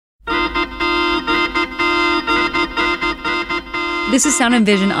This is Sound and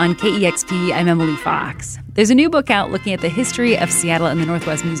Vision on KEXP. I'm Emily Fox. There's a new book out looking at the history of Seattle and the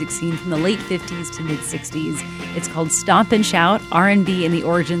Northwest music scene from the late 50s to mid-60s. It's called Stomp and Shout, R&B and the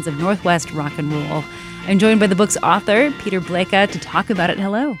Origins of Northwest Rock and Roll. I'm joined by the book's author, Peter Bleka, to talk about it.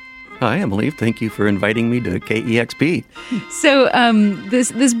 Hello. Hi, Emily. Thank you for inviting me to KEXP. So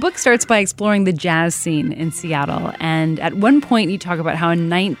this book starts by exploring the jazz scene in Seattle. And at one point, you talk about how in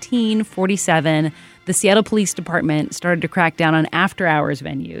 1947, the Seattle Police Department started to crack down on after-hours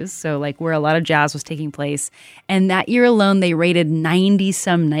venues, so like where a lot of jazz was taking place. And that year alone, they raided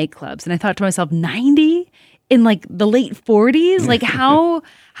 90-some nightclubs. And I thought to myself, 90? In like the late 40s? Like how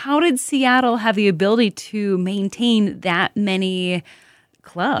did Seattle have the ability to maintain that many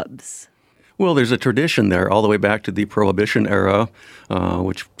clubs? Well, there's a tradition there all the way back to the Prohibition era,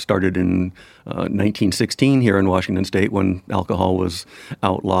 which started in 1916 here in Washington State when alcohol was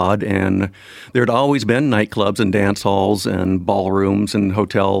outlawed. And there had always been nightclubs and dance halls and ballrooms and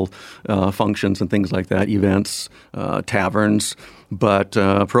hotel functions and things like that, events, taverns. But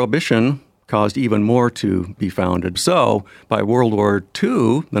Prohibition caused even more to be founded. So by World War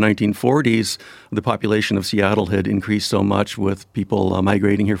II, the 1940s, the population of Seattle had increased so much with people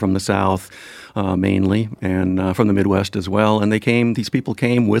migrating here from the South mainly and from the Midwest as well. And these people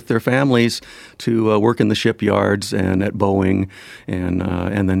came with their families to work in the shipyards and at Boeing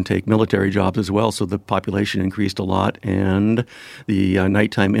and then take military jobs as well. So the population increased a lot and the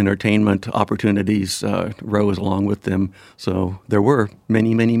nighttime entertainment opportunities rose along with them. So there were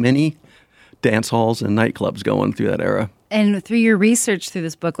many dance halls and nightclubs going through that era. And through your research through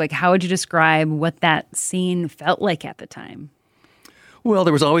this book, like how would you describe what that scene felt like at the time? Well,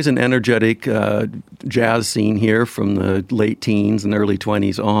 there was always an energetic jazz scene here from the late teens and early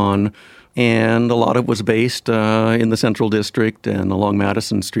 20s on. And a lot of it was based in the Central District and along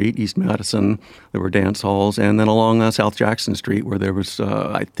Madison Street, East Madison. There were dance halls. And then along South Jackson Street where there was,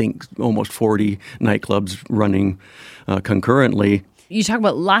 I think, almost 40 nightclubs running concurrently. You talk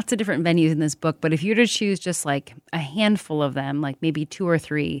about lots of different venues in this book, but if you were to choose just like a handful of them, like maybe 2 or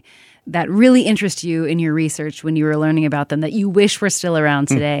 3, that really interest you in your research when you were learning about them, that you wish were still around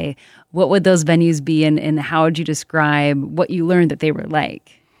today, what would those venues be and how would you describe what you learned that they were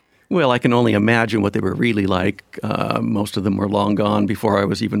like? Well, I can only imagine what they were really like. Most of them were long gone before I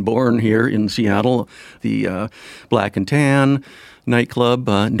was even born here in Seattle. The Black and Tan nightclub,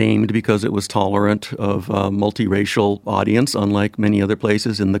 named because it was tolerant of a multiracial audience, unlike many other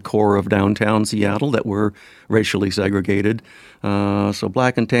places in the core of downtown Seattle that were racially segregated. So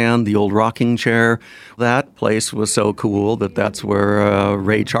Black and Tan, the old rocking chair, that place was so cool that's where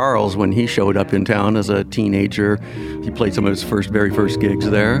Ray Charles, when he showed up in town as a teenager, he played some of his very first gigs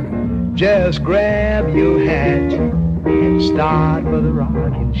there. Just grab your hat and start for the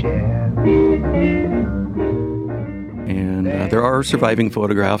rocking chair. And there are surviving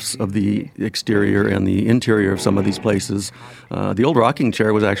photographs of the exterior and the interior of some of these places. The old rocking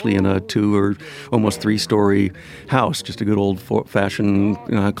chair was actually in a 2 or almost 3-story house, just a good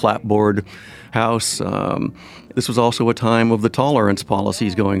old-fashioned clapboard house. This was also a time of the tolerance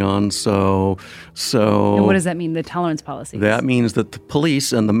policies going on. So and what does that mean, the tolerance policies? That means that the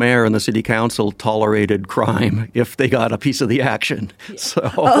police and the mayor and the city council tolerated crime if they got a piece of the action.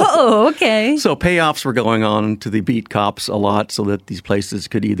 Okay. So payoffs were going on to the beat cops a lot so that these places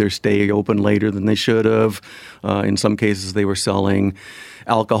could either stay open later than they should have. In some cases, they were selling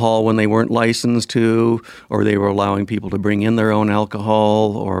alcohol when they weren't licensed to, or they were allowing people to bring in their own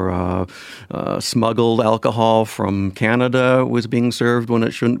alcohol, or smuggled alcohol from Canada was being served when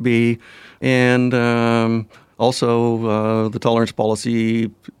it shouldn't be. And also the tolerance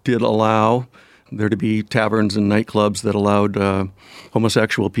policy did allow there to be taverns and nightclubs that allowed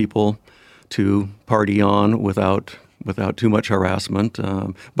homosexual people to party on without too much harassment.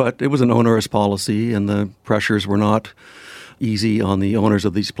 But it was an onerous policy, and the pressures were not easy on the owners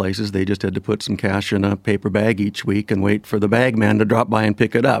of these places. They just had to put some cash in a paper bag each week and wait for the bag man to drop by and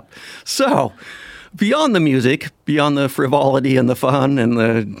pick it up. So beyond the music, beyond the frivolity and the fun and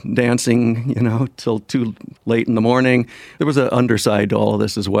the dancing, till too late in the morning, there was an underside to all of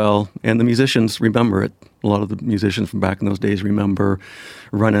this as well. And the musicians remember it. A lot of the musicians from back in those days remember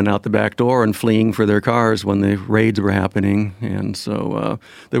running out the back door and fleeing for their cars when the raids were happening. And so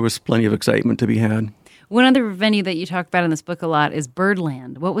there was plenty of excitement to be had. One other venue that you talk about in this book a lot is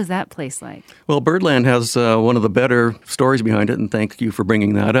Birdland. What was that place like? Well, Birdland has one of the better stories behind it, and thank you for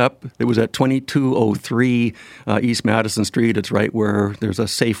bringing that up. It was at 2203 East Madison Street. It's right where there's a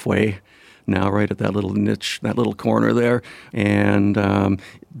Safeway now, right at that little niche, that little corner there. And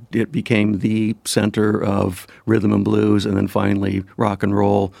it became the center of rhythm and blues and then finally rock and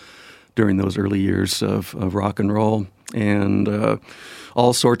roll during those early years of rock and roll. and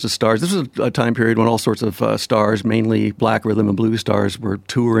all sorts of stars. This was a time period when all sorts of stars, mainly black rhythm and blues stars, were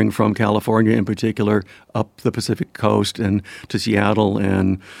touring from California in particular up the Pacific coast and to Seattle.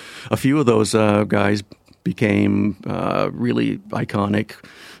 And a few of those guys became really iconic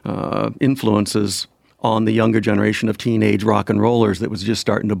influences on the younger generation of teenage rock and rollers that was just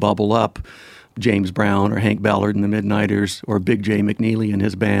starting to bubble up. James Brown or Hank Ballard and the Midnighters or Big J McNeely and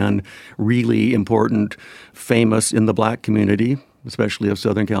his band, really important, famous in the black community, especially of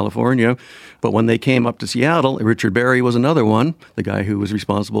Southern California. But when they came up to Seattle, Richard Berry was another one, the guy who was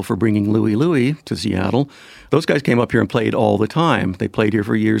responsible for bringing Louie Louie to Seattle. Those guys came up here and played all the time. They played here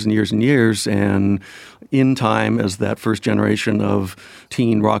for years and years and years. And in time, as that first generation of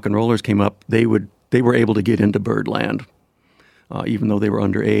teen rock and rollers came up, they were able to get into Birdland. Even though they were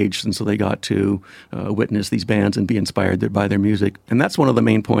underage, and so they got to witness these bands and be inspired by their music. And that's one of the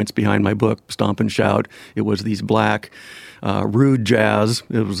main points behind my book, Stomp and Shout. It was these black, rude jazz,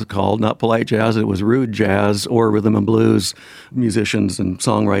 it was called, not polite jazz, it was rude jazz or rhythm and blues musicians and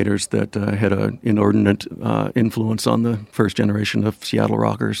songwriters that had an inordinate influence on the first generation of Seattle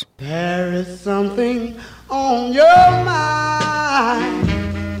rockers. There is something on your mind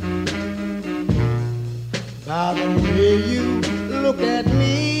by the way you look at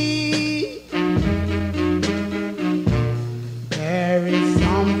me. There is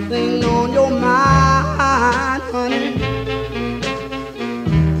something on your mind, honey,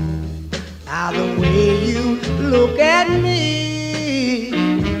 by the way you look at me.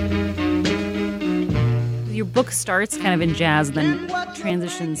 Your book starts kind of in jazz and then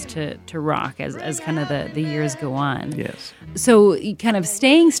transitions to rock as kind of the years go on. Yes. So kind of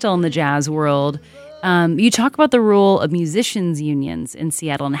staying still in the jazz world, you talk about the role of musicians' unions in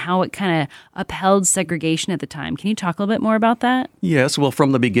Seattle and how it kind of upheld segregation at the time. Can you talk a little bit more about that? Yes. Well,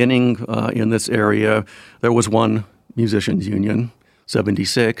 from the beginning in this area, there was one musicians' union,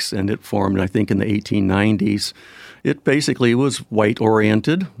 76, and it formed, I think, in the 1890s. It basically was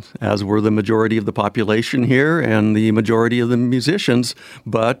white-oriented, as were the majority of the population here and the majority of the musicians.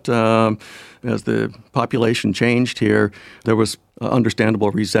 But as the population changed here, there was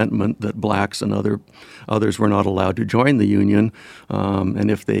understandable resentment that blacks and others were not allowed to join the union. And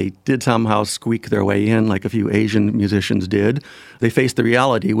if they did somehow squeak their way in, like a few Asian musicians did, they faced the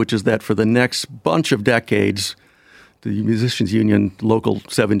reality, which is that for the next bunch of decades, the Musicians Union Local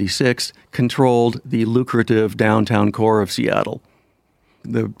 76 controlled the lucrative downtown core of Seattle.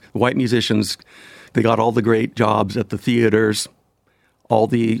 The white musicians, they got all the great jobs at the theaters, all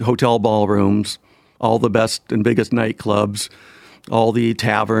the hotel ballrooms, all the best and biggest nightclubs, all the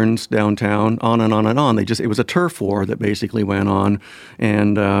taverns downtown, on and on and on. It was a turf war that basically went on.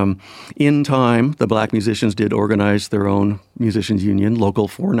 And in time, the black musicians did organize their own musicians union, Local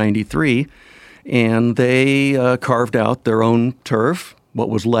 493, and they carved out their own turf, what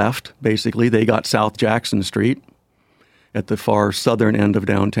was left, basically. They got South Jackson Street at the far southern end of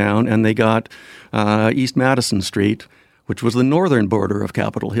downtown, and they got East Madison Street, which was the northern border of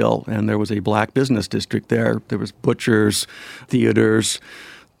Capitol Hill. And there was a black business district there. There was butchers, theaters,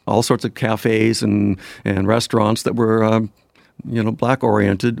 all sorts of cafes and restaurants that were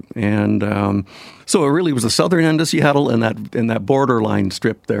black-oriented. And so it really was the southern end of Seattle and that borderline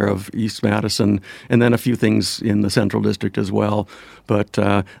strip there of East Madison, and then a few things in the Central District as well. But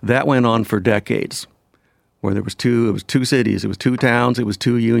that went on for decades, where it was two cities, it was two towns, it was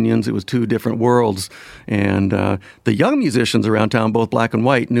two unions, it was two different worlds. And the young musicians around town, both black and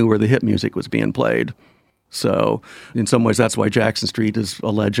white, knew where the hip music was being played. So in some ways, that's why Jackson Street is a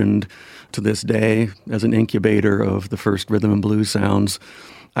legend to this day as an incubator of the first rhythm and blues sounds.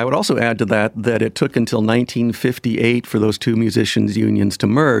 I would also add to that it took until 1958 for those two musicians' unions to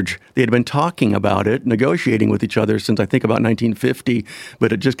merge. They had been talking about it, negotiating with each other since I think about 1950,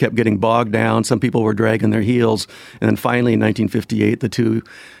 but it just kept getting bogged down. Some people were dragging their heels. And then finally in 1958, the two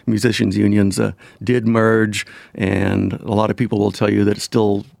musicians' unions did merge, and a lot of people will tell you that it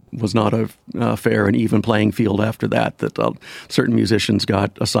still was not a fair and even playing field after that certain musicians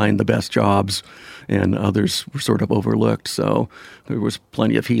got assigned the best jobs and others were sort of overlooked. So there was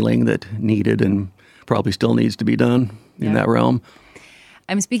plenty of healing that needed and probably still needs to be done in that realm.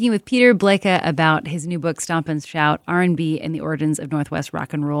 I'm speaking with Peter Bleka about his new book, Stomp and Shout, R&B and the Origins of Northwest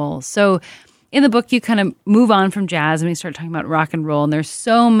Rock and Roll. So in the book, you kind of move on from jazz and we start talking about rock and roll. And there's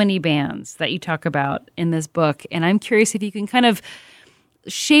so many bands that you talk about in this book. And I'm curious if you can kind of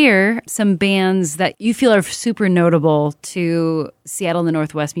share some bands that you feel are super notable to Seattle and the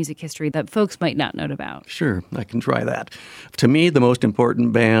Northwest music history that folks might not know about. Sure, I can try that. To me, the most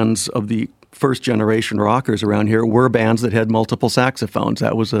important bands of the first-generation rockers around here were bands that had multiple saxophones.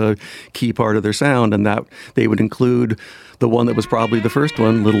 That was a key part of their sound, and that they would include the one that was probably the first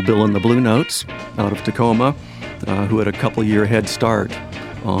one, Little Bill and the Blue Notes, out of Tacoma, who had a couple-year head start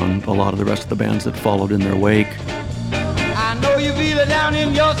on a lot of the rest of the bands that followed in their wake. I know you feel it down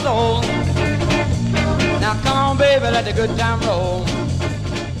in your soul. Now come on, baby, let the good time roll.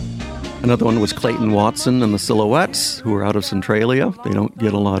 Another one was Clayton Watson and the Silhouettes, who were out of Centralia. They don't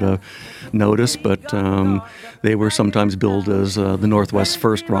get a lot of notice, but they were sometimes billed as the Northwest's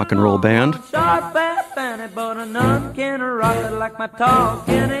first rock and roll band.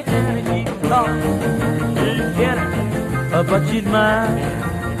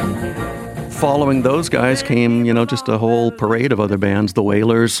 Following those guys came, just a whole parade of other bands. The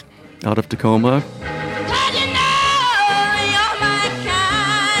Wailers out of Tacoma.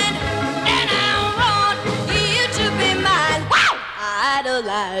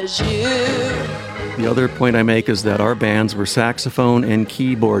 The other point I make is that our bands were saxophone and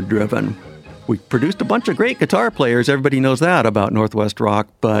keyboard driven. We produced a bunch of great guitar players. Everybody knows that about Northwest rock,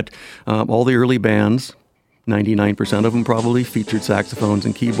 but all the early bands, 99% of them probably, featured saxophones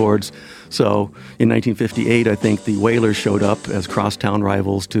and keyboards. So in 1958, I think the Wailers showed up as crosstown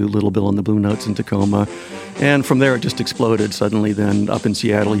rivals to Little Bill and the Blue Notes in Tacoma. And from there, it just exploded. Suddenly then, up in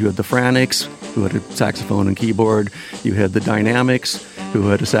Seattle, you had the Frantics, who had a saxophone and keyboard. You had the Dynamics, who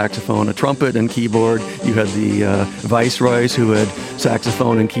had a saxophone, a trumpet, and keyboard. You had the Viceroys, who had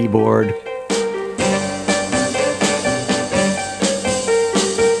saxophone and keyboard.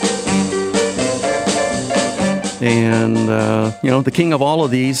 And, the king of all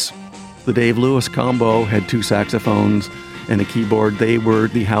of these, the Dave Lewis combo, had two saxophones and a keyboard. They were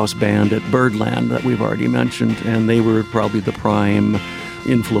the house band at Birdland that we've already mentioned, and they were probably the prime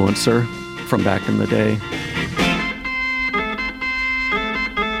influencer from back in the day.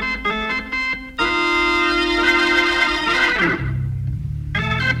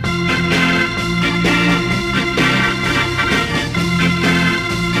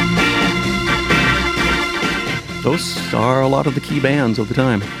 Those are a lot of the key bands of the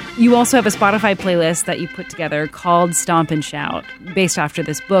time. You also have a Spotify playlist that you put together called Stomp and Shout, based after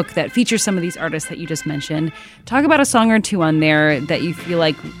this book that features some of these artists that you just mentioned. Talk about a song or two on there that you feel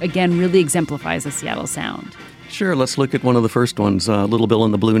like, again, really exemplifies the Seattle sound. Sure, let's look at one of the first ones, Little Bill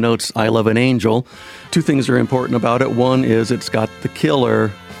and the Blue Notes, I Love an Angel. Two things are important about it. One is it's got the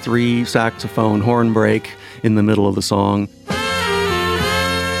killer 3-saxophone horn break in the middle of the song.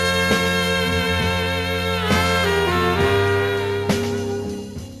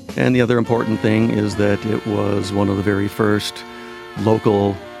 And the other important thing is that it was one of the very first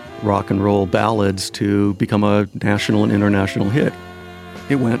local rock and roll ballads to become a national and international hit.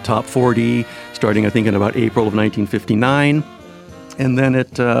 It went top 40 starting, I think, in about April of 1959. And then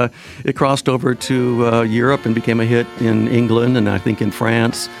it crossed over to Europe and became a hit in England and I think in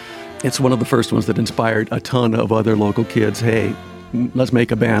France. It's one of the first ones that inspired a ton of other local kids. Hey, let's make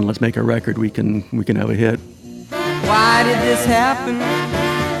a band, let's make a record, we can have a hit. Why did this happen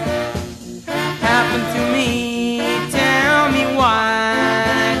to me? Tell me,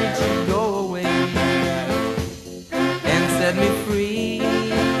 why did you go away and set me free?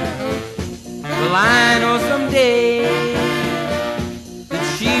 Well, I know someday that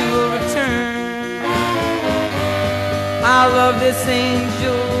she will return. I love this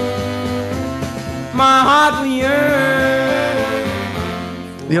angel, my heart will yearn.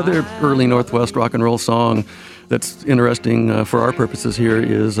 The other early Northwest rock and roll song that's interesting for our purposes here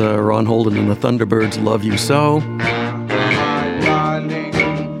is Ron Holden and the Thunderbirds' Love You So. Darling,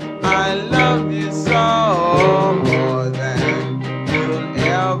 I love you so more than you'll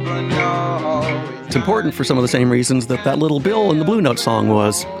ever know. It's important for some of the same reasons that Little Bill and the Blue Note song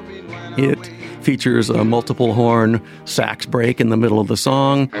was. It features a multiple horn sax break in the middle of the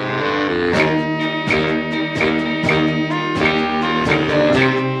song.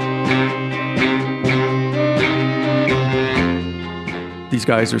 These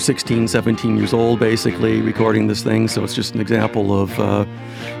guys are 16, 17 years old, basically, recording this thing, so it's just an example of,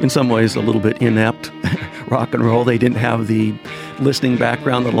 in some ways, a little bit inept rock and roll. They didn't have the listening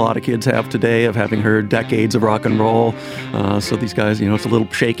background that a lot of kids have today of having heard decades of rock and roll. So these guys, it's a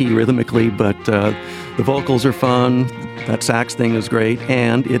little shaky rhythmically, but the vocals are fun, that sax thing is great,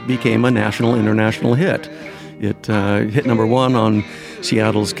 and it became a national, international hit. It hit number one on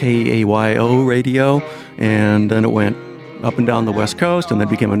Seattle's KAYO radio, and then it went up and down the West Coast, and then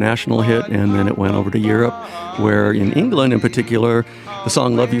became a national hit, and then it went over to Europe, where in England in particular, the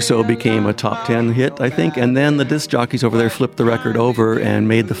song Love You So became a top 10 hit, I think, and then the disc jockeys over there flipped the record over and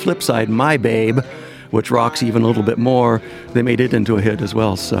made the flip side My Babe, which rocks even a little bit more, they made it into a hit as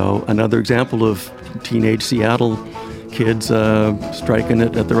well. So another example of teenage Seattle kids striking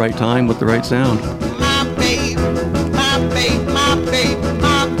it at the right time with the right sound. My babe, my babe, my babe,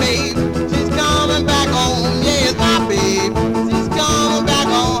 my babe, she's coming back home. Yes, my babe, she's coming back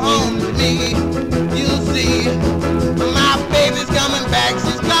home to me. You'll see, my baby's coming back.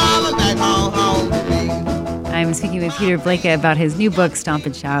 She's coming back home to me. I'm speaking with Peter Blake about his new book, Stomp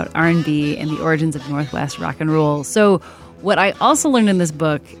and Shout, R&B and the Origins of Northwest Rock and Roll. So what I also learned in this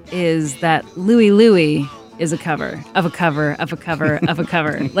book is that Louie Louie is a cover of a cover of a cover of a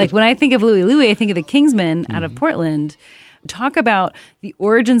cover. Like when I think of Louie Louie, I think of the Kingsmen out of Portland. Talk about the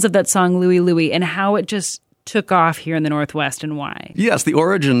origins of that song, Louie Louie, and how it just took off here in the Northwest and why. Yes, the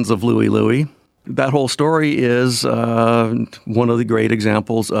origins of Louie Louie. That whole story is one of the great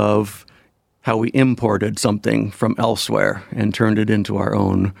examples of how we imported something from elsewhere and turned it into our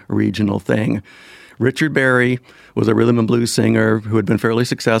own regional thing. Richard Berry was a rhythm and blues singer who had been fairly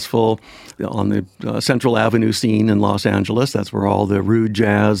successful on the Central Avenue scene in Los Angeles. That's where all the rude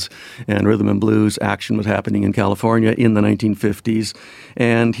jazz and rhythm and blues action was happening in California in the 1950s.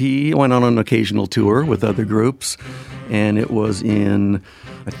 And he went on an occasional tour with other groups. And it was in,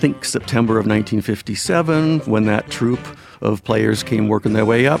 I think, September of 1957 when that troupe of players came working their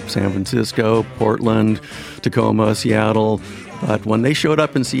way up, San Francisco, Portland, Tacoma, Seattle. But when they showed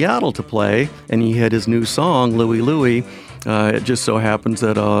up in Seattle to play, and he had his new song, Louie Louie, it just so happens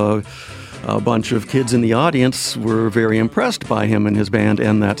that a bunch of kids in the audience were very impressed by him and his band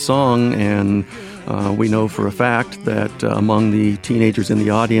and that song. And we know for a fact that among the teenagers in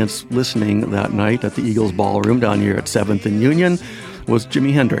the audience listening that night at the Eagles Ballroom down here at 7th and Union was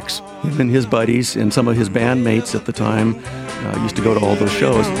Jimi Hendrix. Him and his buddies and some of his bandmates at the time used to go to all those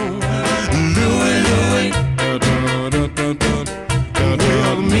shows.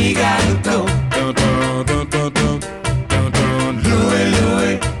 Me gotta go. Louie,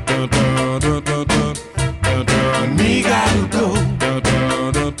 Louie. Me gotta go.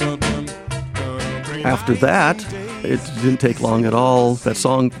 After that, it didn't take long at all. That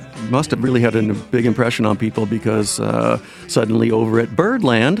song must have really had a big impression on people because suddenly over at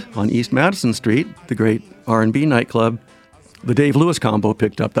Birdland on East Madison Street, the great R&B nightclub, the Dave Lewis combo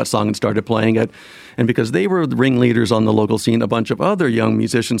picked up that song and started playing it. And because they were the ringleaders on the local scene, a bunch of other young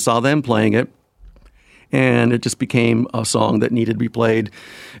musicians saw them playing it. And it just became a song that needed to be played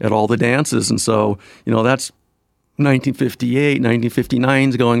at all the dances. And so, that's 1958,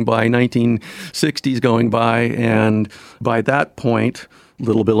 1959's going by, 1960's going by. And by that point,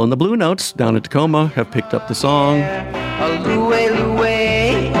 Little Bill and the Blue Notes down at Tacoma have picked up the song. Louie,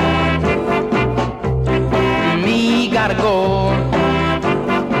 Louie. Me gotta go.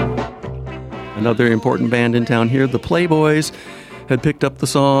 Another important band in town here, the Playboys, had picked up the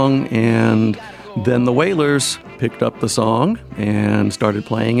song, and then the Wailers picked up the song and started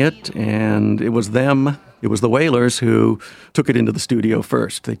playing it, and it was the Wailers who took it into the studio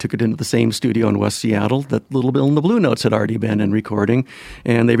first. They took it into the same studio in West Seattle that Little Bill and the Blue Notes had already been in recording,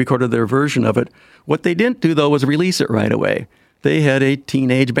 and they recorded their version of it. What they didn't do, though, was release it right away. They had a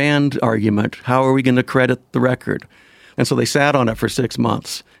teenage band argument. How are we going to credit the record? And so they sat on it for 6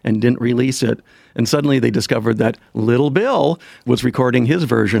 months and didn't release it. And suddenly they discovered that Little Bill was recording his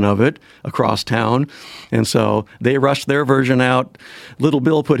version of it across town. And so they rushed their version out. Little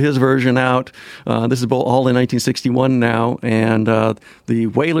Bill put his version out. This is all in 1961 now. And the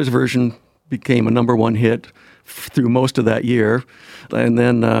Wailers version became a #1 hit through most of that year. And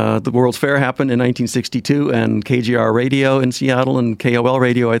then the World's Fair happened in 1962, and KGR Radio in Seattle and KOL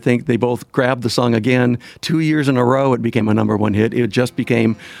Radio, I think, they both grabbed the song again. 2 years in a row, it became a #1 hit. It just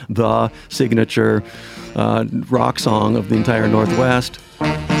became the signature rock song of the entire Northwest.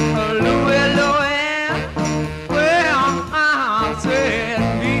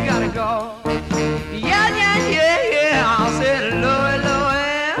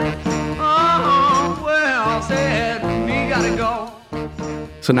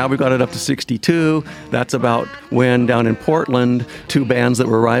 So now we've got it up to 62. That's about when down in Portland, two bands that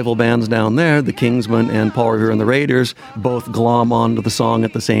were rival bands down there, the Kingsmen and Paul Revere and the Raiders, both glom onto the song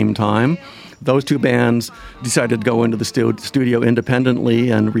at the same time. Those two bands decided to go into the studio independently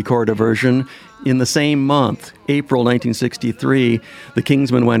and record a version. In the same month, April 1963, the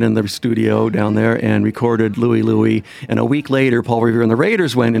Kingsmen went in the studio down there and recorded Louie Louie. And a week later, Paul Revere and the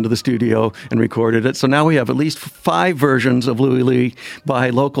Raiders went into the studio and recorded it. So now we have at least 5 versions of Louie Louie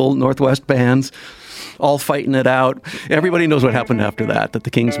by local Northwest bands, all fighting it out. Everybody knows what happened after that, that the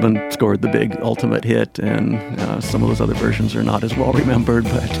Kingsmen scored the big ultimate hit, and some of those other versions are not as well remembered,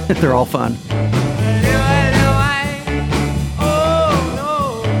 but they're all fun.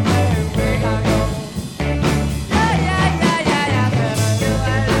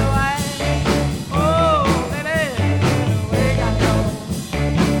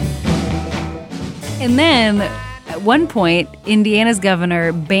 And then, at one point, Indiana's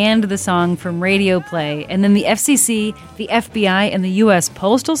governor banned the song from radio play, and then the FCC, the FBI, and the U.S.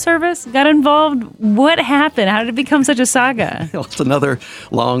 Postal Service got involved. What happened? How did it become such a saga? Well, it's another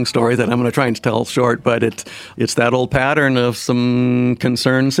long story that I'm going to try and tell short, but it's that old pattern of some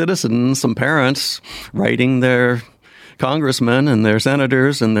concerned citizens, some parents, writing their congressmen and their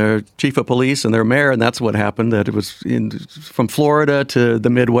senators and their chief of police and their mayor, and that's what happened. That it was from Florida to the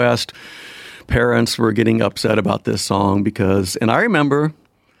Midwest. Parents were getting upset about this song because, and I remember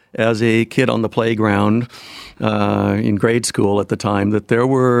as a kid on the playground in grade school at the time, that there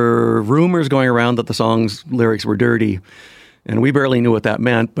were rumors going around that the song's lyrics were dirty. And we barely knew what that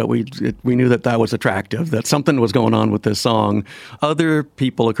meant, but we knew that that was attractive, that something was going on with this song. Other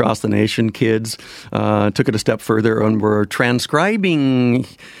people across the nation, kids, took it a step further and were transcribing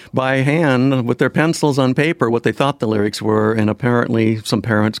by hand with their pencils on paper what they thought the lyrics were. And apparently some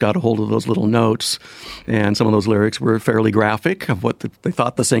parents got a hold of those little notes. And some of those lyrics were fairly graphic of what they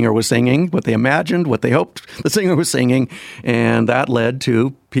thought the singer was singing, what they imagined, what they hoped the singer was singing. And that led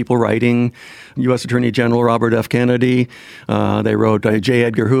to people writing U.S. Attorney General Robert F. Kennedy. They wrote J.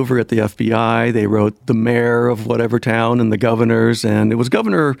 Edgar Hoover at the FBI. They wrote the mayor of whatever town and the governors. And it was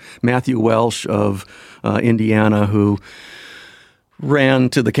Governor Matthew Welsh of Indiana who ran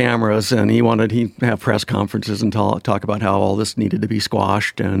to the cameras, and he'd have press conferences and talk about how all this needed to be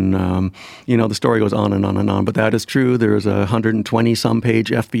squashed. And, the story goes on and on and on. But that is true. There's a 120-some page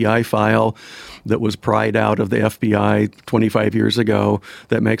FBI file that was pried out of the FBI 25 years ago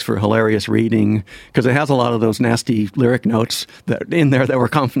that makes for hilarious reading because it has a lot of those nasty lyric notes that in there that were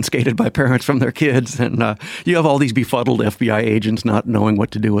confiscated by parents from their kids. And you have all these befuddled FBI agents not knowing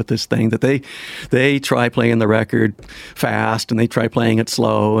what to do with this thing, that they try playing the record fast and they try playing it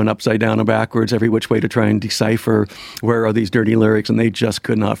slow and upside down and backwards every which way to try and decipher where are these dirty lyrics, and they just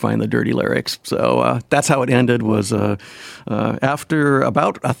could not find the dirty lyrics. So that's how it ended, was after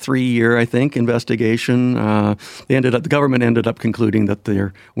about a 3-year, I think, investigation, the government ended up concluding that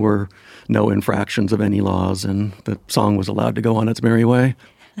there were no infractions of any laws and the song was allowed to go on its merry way.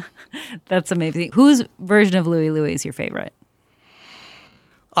 That's amazing. Whose version of Louie Louie is your favorite?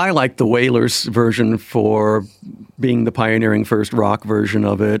 I like the Wailers version for being the pioneering first rock version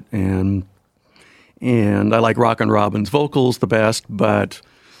of it, and I like Rockin' Robin's vocals the best, but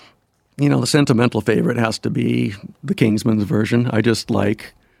the sentimental favorite has to be the Kingsmen's version. I just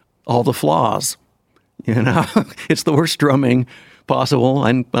like all the flaws. It's the worst drumming possible.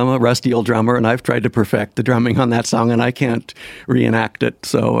 I'm a rusty old drummer, and I've tried to perfect the drumming on that song, and I can't reenact it.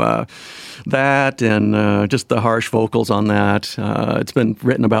 So that and just the harsh vocals on that. It's been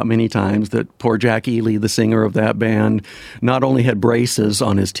written about many times that poor Jack Ely, the singer of that band, not only had braces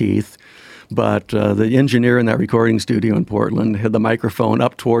on his teeth, but the engineer in that recording studio in Portland had the microphone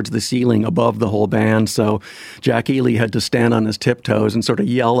up towards the ceiling above the whole band. So Jack Ely had to stand on his tiptoes and sort of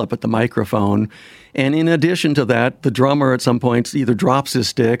yell up at the microphone. And in addition to that, the drummer at some points either drops his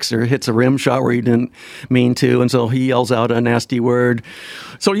sticks or hits a rim shot where he didn't mean to. And so he yells out a nasty word.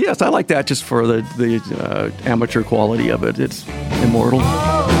 So yes, I like that just for the amateur quality of it. It's immortal.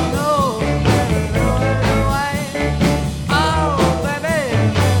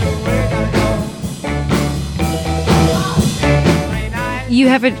 You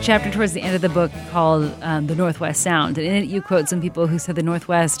have a chapter towards the end of the book called The Northwest Sound. And in it, you quote some people who said the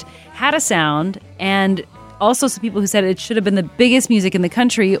Northwest had a sound, and also some people who said it should have been the biggest music in the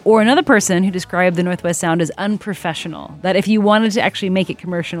country, or another person who described the Northwest Sound as unprofessional, that if you wanted to actually make it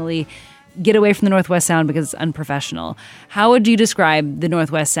commercially, get away from the Northwest Sound because it's unprofessional. How would you describe the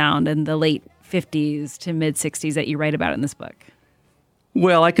Northwest Sound in the late 50s to mid-60s that you write about in this book?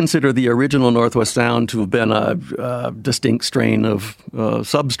 Well, I consider the original Northwest Sound to have been a distinct strain of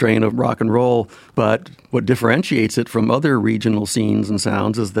substrain of rock and roll. But what differentiates it from other regional scenes and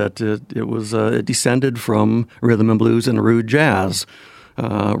sounds is that it descended from rhythm and blues and rude jazz.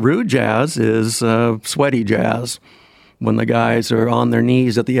 Rude jazz is sweaty jazz, when the guys are on their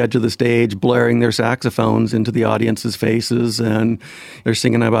knees at the edge of the stage, blaring their saxophones into the audience's faces, and they're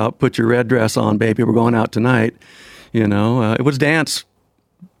singing about "Put your red dress on, baby, we're going out tonight." It was dance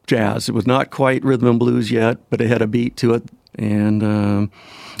jazz. It was not quite rhythm and blues yet, but it had a beat to it. And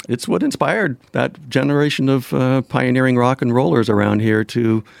it's what inspired that generation of pioneering rock and rollers around here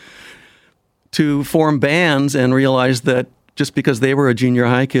to form bands and realize that just because they were a junior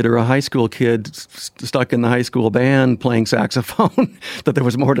high kid or a high school kid stuck in the high school band playing saxophone, that there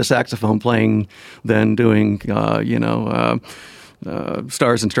was more to saxophone playing than doing,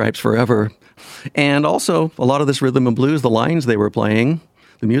 Stars and Stripes Forever. And also, a lot of this rhythm and blues, the lines they were playing,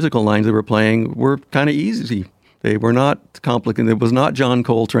 the musical lines they were playing were kind of easy. They were not complicated. It was not John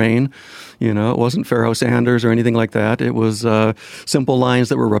Coltrane. It wasn't Pharoah Sanders or anything like that. It was simple lines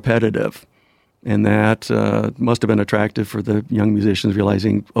that were repetitive. And that must have been attractive for the young musicians,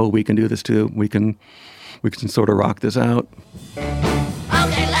 realizing, oh, we can do this too. We can sort of rock this out.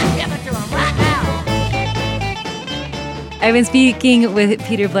 Okay, let's give it to him right now. I've been speaking with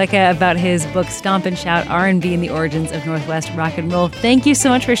Peter Blecka about his book, Stomp and Shout, R&B and the Origins of Northwest Rock and Roll. Thank you so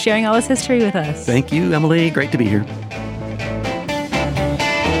much for sharing all this history with us. Thank you, Emily. Great to be here.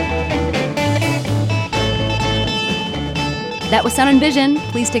 That was Sound and Vision.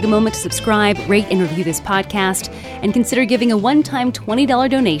 Please take a moment to subscribe, rate, and review this podcast, and consider giving a one-time $20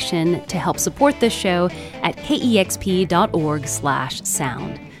 donation to help support this show at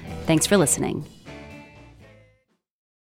kexp.org/sound. Thanks for listening.